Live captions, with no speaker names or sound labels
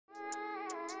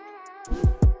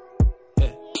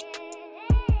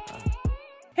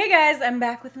guys, I'm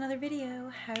back with another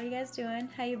video. How are you guys doing?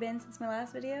 How you been since my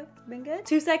last video? Been good?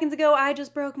 2 seconds ago, I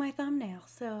just broke my thumbnail,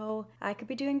 so I could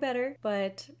be doing better,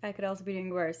 but I could also be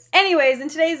doing worse. Anyways, in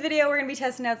today's video, we're gonna be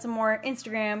testing out some more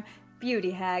Instagram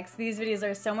beauty hacks. These videos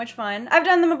are so much fun. I've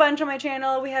done them a bunch on my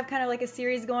channel. We have kind of like a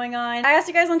series going on. I asked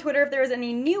you guys on Twitter if there was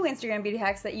any new Instagram beauty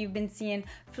hacks that you've been seeing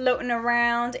floating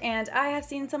around, and I have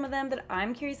seen some of them that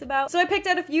I'm curious about. So I picked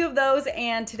out a few of those,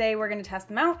 and today we're gonna test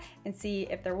them out and see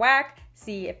if they're whack,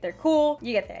 see if they're cool.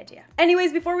 You get the idea.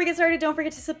 Anyways, before we get started, don't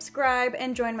forget to subscribe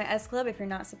and join my S Club if you're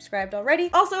not subscribed already.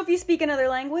 Also, if you speak another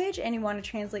language and you want to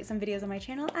translate some videos on my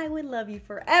channel, I would love you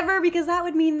forever, because that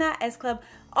would mean that S Club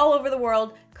all over the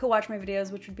world could watch my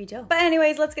videos, which would be dope. But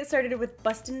anyways, let's get started with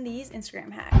busting these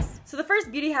Instagram hacks. So the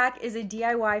first beauty hack is a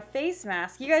DIY face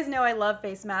mask. You guys know I love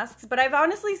face masks, but I've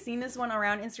honestly seen this one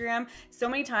around Instagram so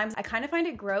many times. I kind of find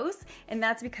it gross, and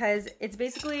that's because it's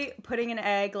basically putting an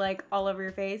egg like all over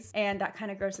your face, and that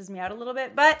kind of grosses me out a little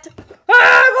bit. But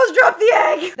I almost dropped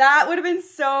the egg! That would have been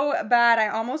so bad. I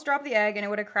almost dropped the egg and it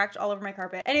would have cracked all over my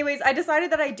carpet. Anyways, I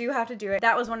decided that I do have to do it.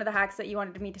 That was one of the hacks that you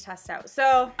wanted me to test out.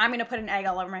 So I'm gonna put an egg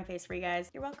all over my face for you guys.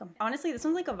 You're welcome. Honestly, this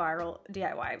one's like a viral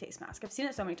DIY face mask. I've seen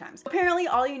it so many times. Apparently,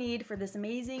 all you need for this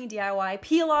amazing DIY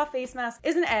peel-off face mask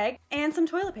is an egg and some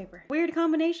toilet paper. Weird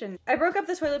combination. I broke up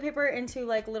the toilet paper into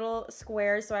like little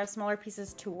squares so I have smaller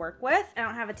pieces to work with. I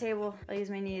don't have a table. I'll use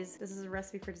my knees. This is a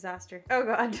recipe for disaster. Oh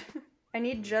God. I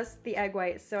need just the egg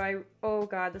white, so oh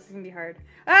God, this is gonna be hard.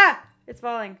 Ah! It's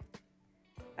falling.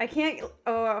 I can't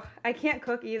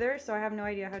cook either, so I have no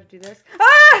idea how to do this.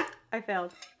 Ah! I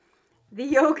failed. The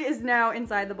yolk is now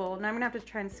inside the bowl, and I'm gonna have to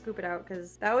try and scoop it out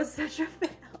because that was such a fail.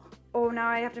 Oh, now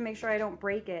I have to make sure I don't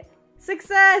break it.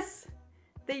 Success!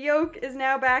 The yolk is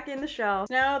now back in the shell.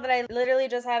 Now that I literally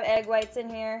just have egg whites in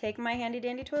here, take my handy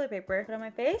dandy toilet paper, put it on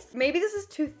my face. Maybe this is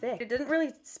too thick. It didn't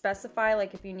really specify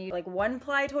like if you need like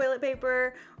 1-ply toilet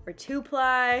paper or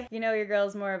 2-ply. You know your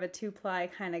girl's more of a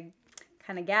 2-ply kind of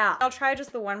gal. I'll try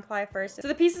just the 1-ply first. So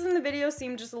the pieces in the video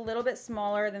seem just a little bit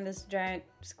smaller than this giant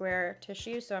square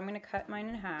tissue, so I'm gonna cut mine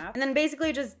in half. And then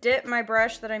basically just dip my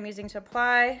brush that I'm using to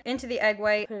apply into the egg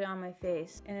white, put it on my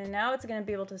face. And then now it's gonna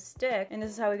be able to stick, and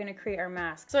this is how we're gonna create our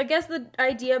mask. So I guess the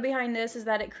idea behind this is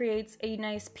that it creates a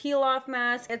nice peel-off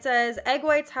mask. It says, egg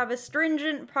whites have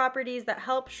astringent properties that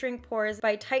help shrink pores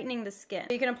by tightening the skin.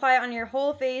 You can apply it on your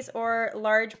whole face or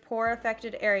large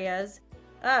pore-affected areas.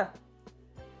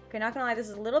 Okay, not gonna lie, this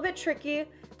is a little bit tricky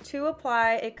to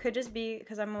apply. It could just be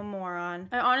because I'm a moron.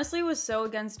 I honestly was so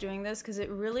against doing this because it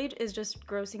really is just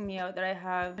grossing me out that I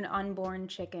have an unborn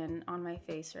chicken on my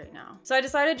face right now. So I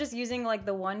decided just using like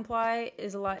the 1-ply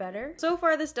is a lot better. So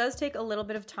far this does take a little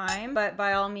bit of time, but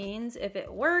by all means, if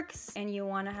it works and you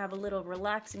want to have a little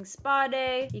relaxing spa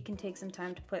day, you can take some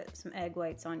time to put some egg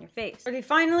whites on your face. Okay,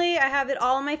 finally I have it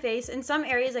all on my face. In some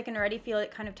areas I can already feel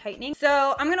it kind of tightening.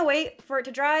 So I'm gonna wait for it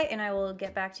to dry and I will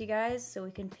get back to you guys so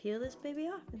we can peel this baby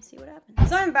off and see what happens.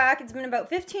 So I'm back. It's been about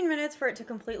 15 minutes for it to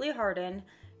completely harden.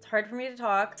 It's hard for me to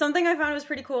talk. Something I found was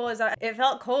pretty cool is that it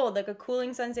felt cold, like a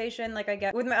cooling sensation like I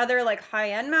get with my other like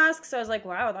high-end masks. So I was like,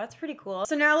 wow, that's pretty cool.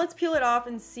 So now let's peel it off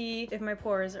and see if my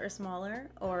pores are smaller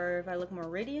or if I look more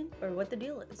radiant or what the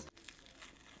deal is.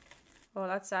 Oh,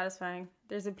 that's satisfying.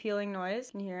 There's a peeling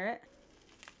noise. Can you hear it?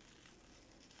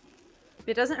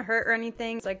 It doesn't hurt or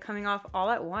anything. It's like coming off all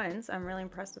at once. I'm really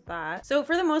impressed with that. So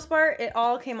for the most part, it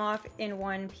all came off in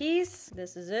one piece.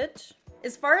 This is it.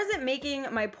 As far as it making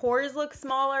my pores look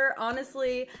smaller,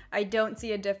 honestly, I don't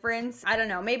see a difference. I don't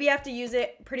know, maybe I have to use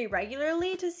it pretty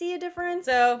regularly to see a difference.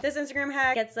 So this Instagram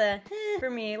hack gets a for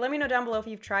me. Let me know down below if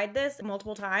you've tried this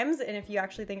multiple times and if you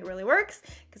actually think it really works,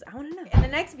 because I want to know. And the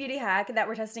next beauty hack that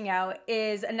we're testing out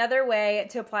is another way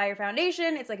to apply your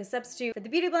foundation. It's like a substitute for the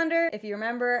beauty blender. If you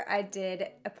remember, I did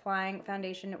applying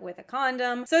foundation with a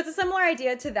condom. So it's a similar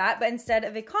idea to that, but instead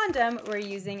of a condom, we're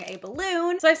using a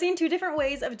balloon. So I've seen 2 different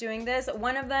ways of doing this.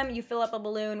 One of them, you fill up a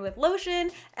balloon with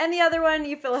lotion, and the other one,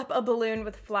 you fill up a balloon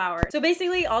with flour. So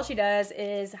basically, all she does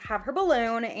is have her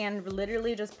balloon and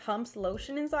literally just pumps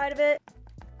lotion inside of it.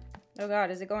 Oh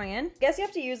God, is it going in? I guess you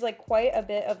have to use like quite a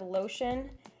bit of lotion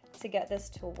to get this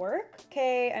to work.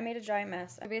 Okay, I made a giant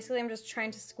mess. Basically, I'm just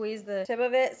trying to squeeze the tip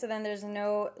of it so then there's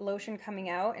no lotion coming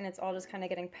out and it's all just kind of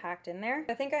getting packed in there.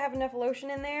 I think I have enough lotion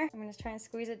in there. I'm gonna try and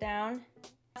squeeze it down.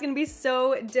 It's gonna be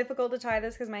so difficult to tie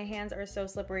this because my hands are so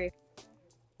slippery.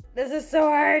 This is so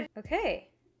hard. Okay.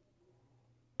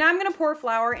 Now I'm gonna pour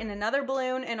flour in another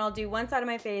balloon, and I'll do one side of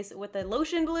my face with the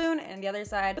lotion balloon and the other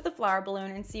side with the flour balloon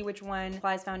and see which one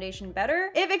applies foundation better,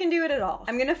 if it can do it at all.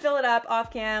 I'm gonna fill it up off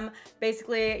cam.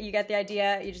 Basically, you get the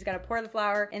idea. You just gotta pour the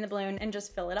flour in the balloon and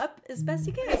just fill it up as best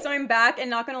you can. So I'm back, and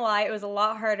not gonna lie, it was a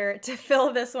lot harder to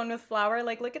fill this one with flour.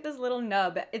 Like, look at this little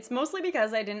nub. It's mostly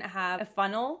because I didn't have a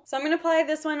funnel. So I'm gonna apply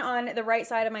this one on the right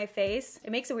side of my face.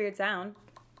 It makes a weird sound.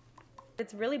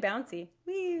 It's really bouncy.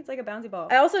 Whee, it's like a bouncy ball.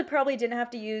 I also probably didn't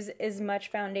have to use as much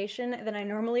foundation than I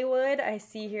normally would. I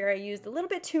see here I used a little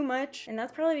bit too much, and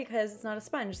that's probably because it's not a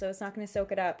sponge, so it's not gonna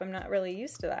soak it up. I'm not really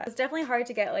used to that. It's definitely hard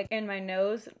to get like in my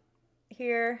nose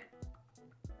here.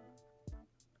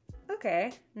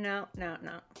 Okay, no.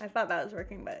 I thought that was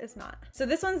working, but it's not. So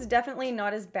this one's definitely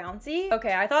not as bouncy.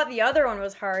 Okay, I thought the other one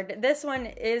was hard. This one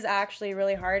is actually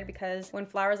really hard because when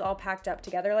flour is all packed up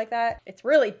together like that, it's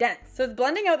really dense. So it's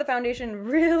blending out the foundation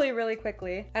really, really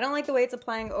quickly. I don't like the way it's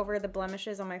applying over the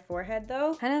blemishes on my forehead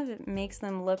though. Kind of makes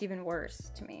them look even worse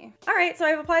to me. All right, so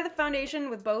I've applied the foundation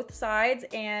with both sides,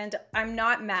 and I'm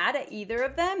not mad at either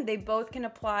of them. They both can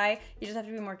apply. You just have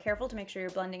to be more careful to make sure you're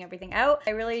blending everything out.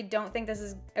 I really don't think this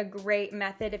is a great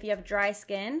method if you have dry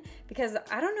skin, because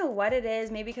I don't know what it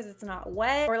is, maybe because it's not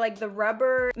wet, or like the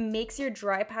rubber makes your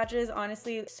dry patches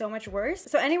honestly so much worse.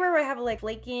 So anywhere where I have like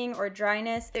flaking or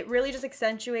dryness, it really just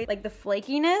accentuates like the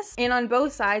flakiness, and on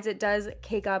both sides it does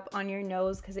cake up on your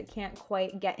nose because it can't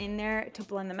quite get in there to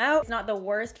blend them out. It's not the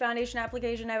worst foundation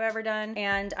application I've ever done,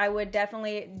 and I would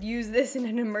definitely use this in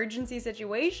an emergency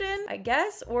situation, I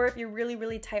guess, or if you're really,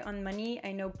 really tight on money.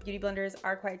 I know beauty blenders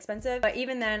are quite expensive, but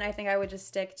even then I think I would just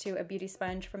stick to a beauty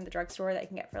sponge from the drugstore that you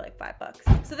can get for like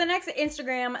 $5. So the next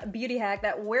Instagram beauty hack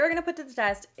that we're gonna put to the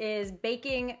test is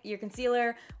baking your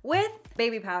concealer with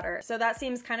baby powder. So that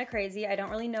seems kind of crazy. I don't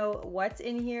really know what's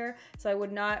in here, so I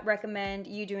would not recommend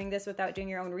you doing this without doing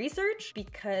your own research,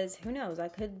 because who knows, I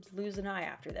could lose an eye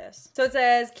after this. So it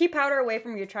says, keep powder away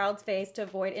from your child's face to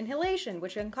avoid inhalation,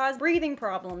 which can cause breathing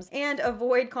problems, and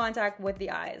avoid contact with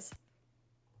the eyes.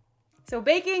 So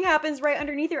baking happens right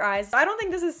underneath your eyes. I don't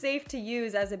think this is safe to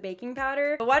use as a baking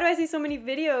powder, but why do I see so many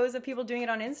videos of people doing it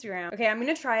on Instagram? Okay, I'm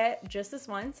gonna try it just this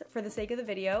once for the sake of the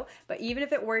video, but even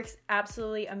if it works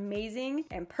absolutely amazing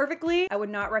and perfectly, I would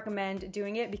not recommend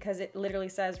doing it because it literally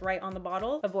says right on the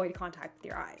bottle, avoid contact with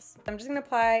your eyes. I'm just gonna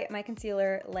apply my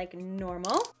concealer like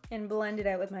normal and blend it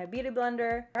out with my beauty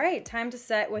blender. All right, time to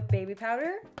set with baby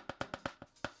powder.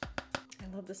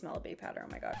 I love the smell of baby powder, oh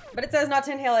my god. But it says not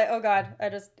to inhale it, oh god, I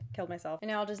just killed myself.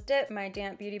 And now I'll just dip my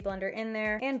damp beauty blender in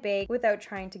there and bake without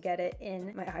trying to get it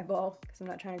in my eyeball, because I'm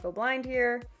not trying to go blind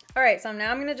here. All right, so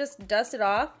now I'm gonna just dust it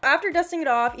off. After dusting it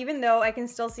off, even though I can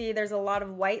still see there's a lot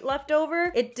of white left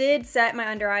over, it did set my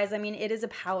under eyes. I mean, it is a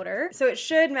powder, so it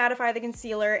should mattify the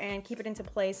concealer and keep it into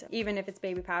place, even if it's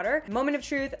baby powder. Moment of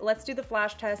truth, let's do the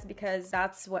flash test because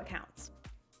that's what counts.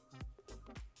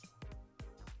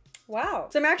 Wow.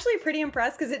 So I'm actually pretty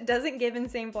impressed because it doesn't give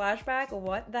insane flashback.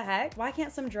 What the heck? Why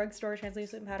can't some drugstore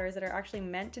translucent powders that are actually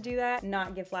meant to do that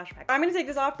not give flashback? I'm gonna take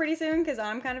this off pretty soon because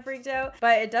I'm kind of freaked out,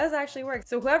 but it does actually work.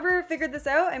 So whoever figured this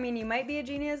out, I mean, you might be a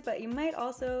genius, but you might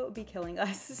also be killing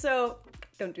us. So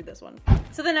don't do this one.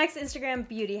 So the next Instagram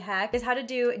beauty hack is how to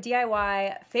do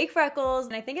DIY fake freckles,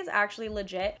 and I think it's actually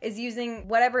legit, is using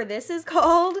whatever this is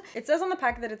called. It says on the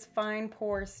pack that it's fine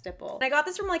pore stipple. And I got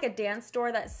this from like a dance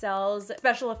store that sells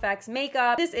special effects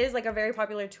makeup. This is like a very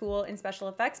popular tool in special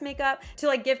effects makeup to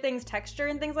like give things texture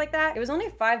and things like that. It was only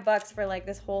 $5 for like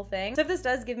this whole thing. So if this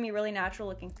does give me really natural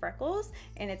looking freckles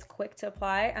and it's quick to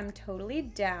apply, I'm totally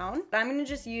down. But I'm gonna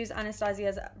just use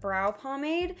Anastasia's brow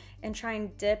pomade and try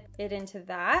and dip it into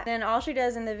that. Then all she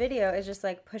does in the video is just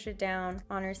like push it down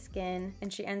on her skin,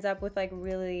 and she ends up with like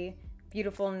really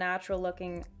beautiful natural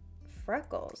looking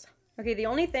freckles. Okay, the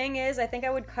only thing is I think I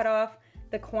would cut off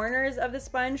the corners of the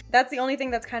sponge. That's the only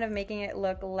thing that's kind of making it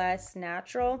look less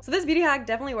natural. So this beauty hack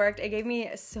definitely worked. It gave me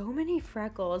so many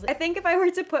freckles. I think if I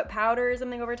were to put powder or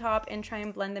something over top and try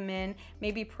and blend them in,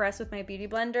 maybe press with my beauty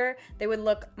blender, they would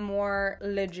look more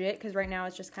legit, because right now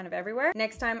it's just kind of everywhere.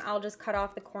 Next time I'll just cut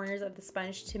off the corners of the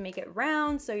sponge to make it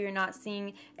round so you're not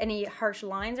seeing any harsh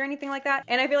lines or anything like that.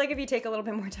 And I feel like if you take a little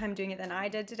bit more time doing it than I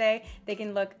did today, they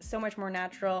can look so much more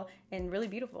natural and really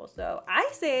beautiful. So I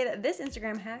say that this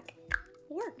Instagram hack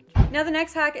worked. Now the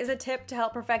next hack is a tip to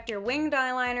help perfect your winged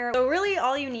eyeliner. So really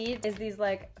all you need is these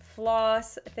like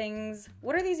floss things.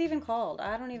 What are these even called?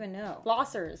 I don't even know.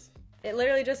 Flossers. It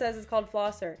literally just says it's called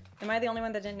flosser. Am I the only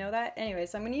one that didn't know that? Anyway,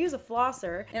 so I'm gonna use a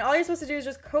flosser, and all you're supposed to do is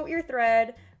just coat your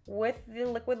thread with the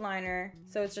liquid liner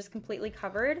so it's just completely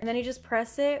covered, and then you just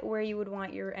press it where you would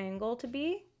want your angle to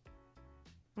be.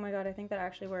 Oh my god, I think that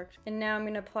actually worked. And now I'm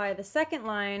gonna apply the second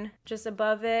line just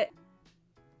above it.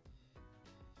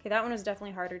 Okay, that one was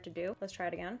definitely harder to do. Let's try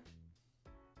it again.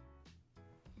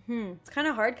 It's kind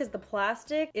of hard because the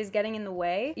plastic is getting in the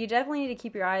way. You definitely need to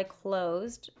keep your eye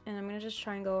closed. And I'm gonna just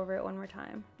try and go over it one more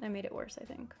time. I made it worse, I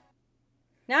think.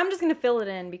 Now I'm just gonna fill it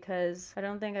in because I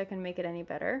don't think I can make it any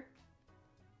better.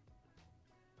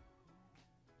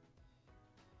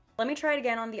 Let me try it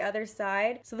again on the other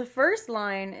side. So the first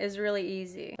line is really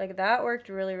easy. Like that worked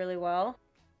really, really well.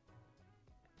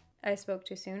 I spoke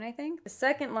too soon, I think. The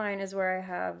second line is where I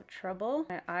have trouble.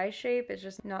 My eye shape is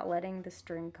just not letting the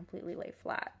string completely lay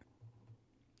flat.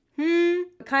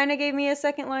 It kind of gave me a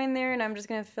second line there, and I'm just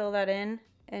gonna fill that in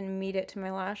and meet it to my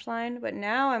lash line. But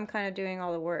now I'm kind of doing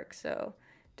all the work, so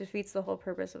defeats the whole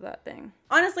purpose of that thing.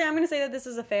 Honestly, I'm gonna say that this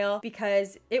is a fail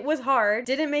because it was hard.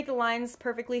 Didn't make the lines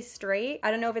perfectly straight.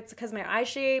 I don't know if it's because my eye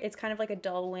shape, it's kind of like a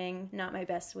dull wing, not my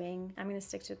best wing. I'm gonna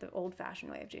stick to the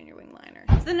old-fashioned way of doing your wing liner.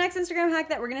 So the next Instagram hack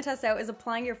that we're gonna test out is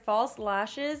applying your false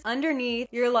lashes underneath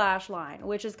your lash line,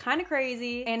 which is kind of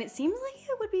crazy, and it seems like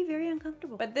it would be very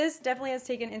uncomfortable. But this definitely has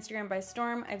taken Instagram by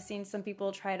storm. I've seen some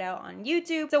people try it out on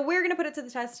YouTube. So we're gonna put it to the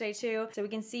test today too, so we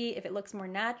can see if it looks more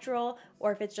natural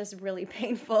or if it's just really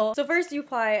painful. So first you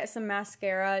apply some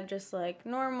mascara just like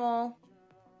normal.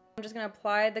 I'm just gonna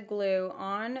apply the glue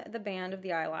on the band of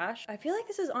the eyelash. I feel like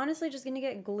this is honestly just gonna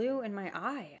get glue in my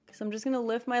eye. So I'm just gonna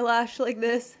lift my lash like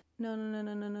this. No. I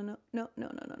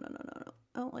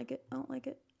don't like it. I don't like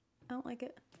it.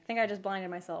 I think I just blinded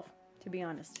myself, to be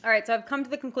honest. All right, so I've come to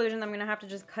the conclusion that I'm gonna have to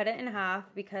just cut it in half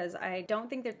because I don't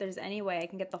think that there's any way I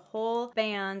can get the whole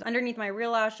band underneath my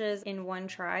real lashes in one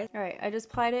try. All right, I just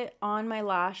applied it on my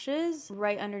lashes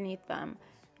right underneath them.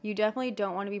 You definitely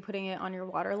don't want to be putting it on your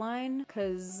waterline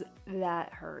because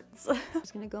that hurts. I'm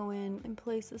just gonna go in and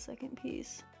place the second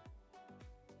piece.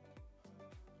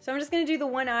 So I'm just gonna do the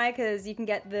one eye because you can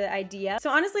get the idea.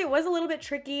 So honestly, it was a little bit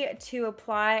tricky to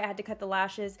apply. I had to cut the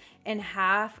lashes in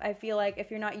half. I feel like if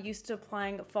you're not used to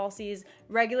applying falsies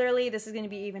regularly, this is gonna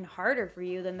be even harder for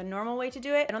you than the normal way to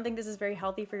do it. I don't think this is very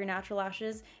healthy for your natural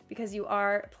lashes because you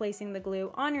are placing the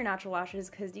glue on your natural lashes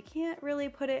because you can't really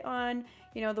put it on,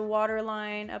 you know, the water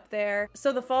line up there.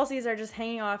 So the falsies are just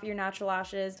hanging off your natural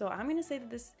lashes. So I'm gonna say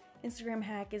that this Instagram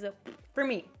hack is for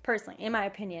me, personally, in my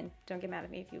opinion. Don't get mad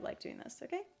at me if you like doing this,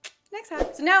 okay? Next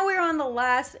hack. So now we're on the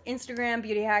last Instagram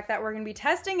beauty hack that we're gonna be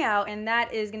testing out, and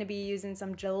that is gonna be using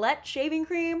some Gillette shaving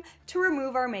cream to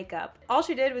remove our makeup. All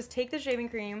she did was take the shaving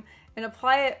cream and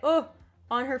apply it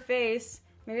on her face.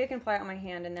 Maybe I can apply it on my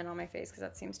hand and then on my face because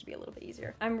that seems to be a little bit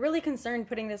easier. I'm really concerned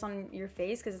putting this on your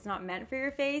face because it's not meant for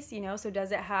your face, you know, so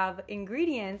does it have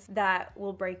ingredients that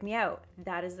will break me out?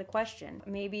 That is the question.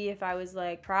 Maybe if I was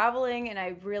like traveling and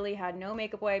I really had no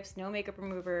makeup wipes, no makeup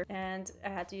remover, and I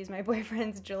had to use my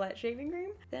boyfriend's Gillette shaving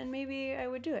cream, then maybe I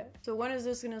would do it. So when is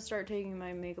this gonna start taking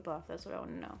my makeup off? That's what I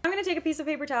wanna know. I'm gonna take a piece of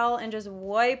paper towel and just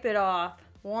wipe it off.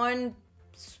 One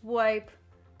swipe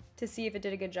to see if it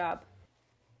did a good job.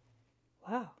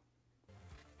 Wow.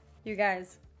 You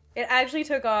guys, it actually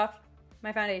took off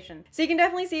my foundation. So you can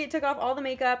definitely see it took off all the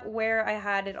makeup where I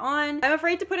had it on. I'm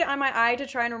afraid to put it on my eye to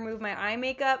try and remove my eye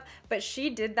makeup, but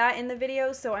she did that in the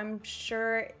video, so I'm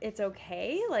sure it's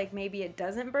okay. Like maybe it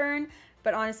doesn't burn,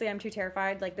 but honestly, I'm too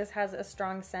terrified. Like this has a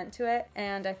strong scent to it,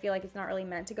 and I feel like it's not really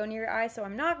meant to go near your eye, so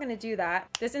I'm not gonna do that.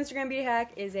 This Instagram beauty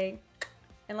hack is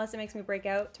unless it makes me break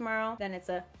out tomorrow, then it's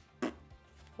a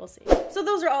we'll see. So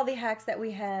those are all the hacks that we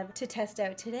have to test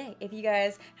out today. If you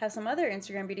guys have some other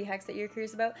Instagram beauty hacks that you're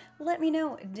curious about, let me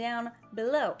know down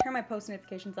below. Turn my post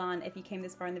notifications on. If you came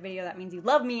this far in the video, that means you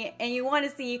love me and you want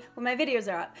to see when my videos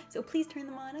are up. So please turn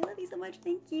them on. I love you so much.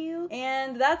 Thank you.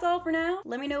 And that's all for now.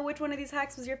 Let me know which one of these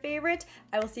hacks was your favorite.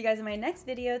 I will see you guys in my next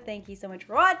video. Thank you so much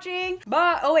for watching.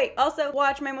 Bye. Oh wait, also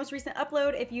watch my most recent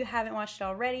upload if you haven't watched it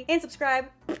already, and subscribe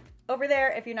over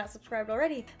there if you're not subscribed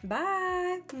already.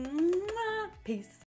 Bye. Peace.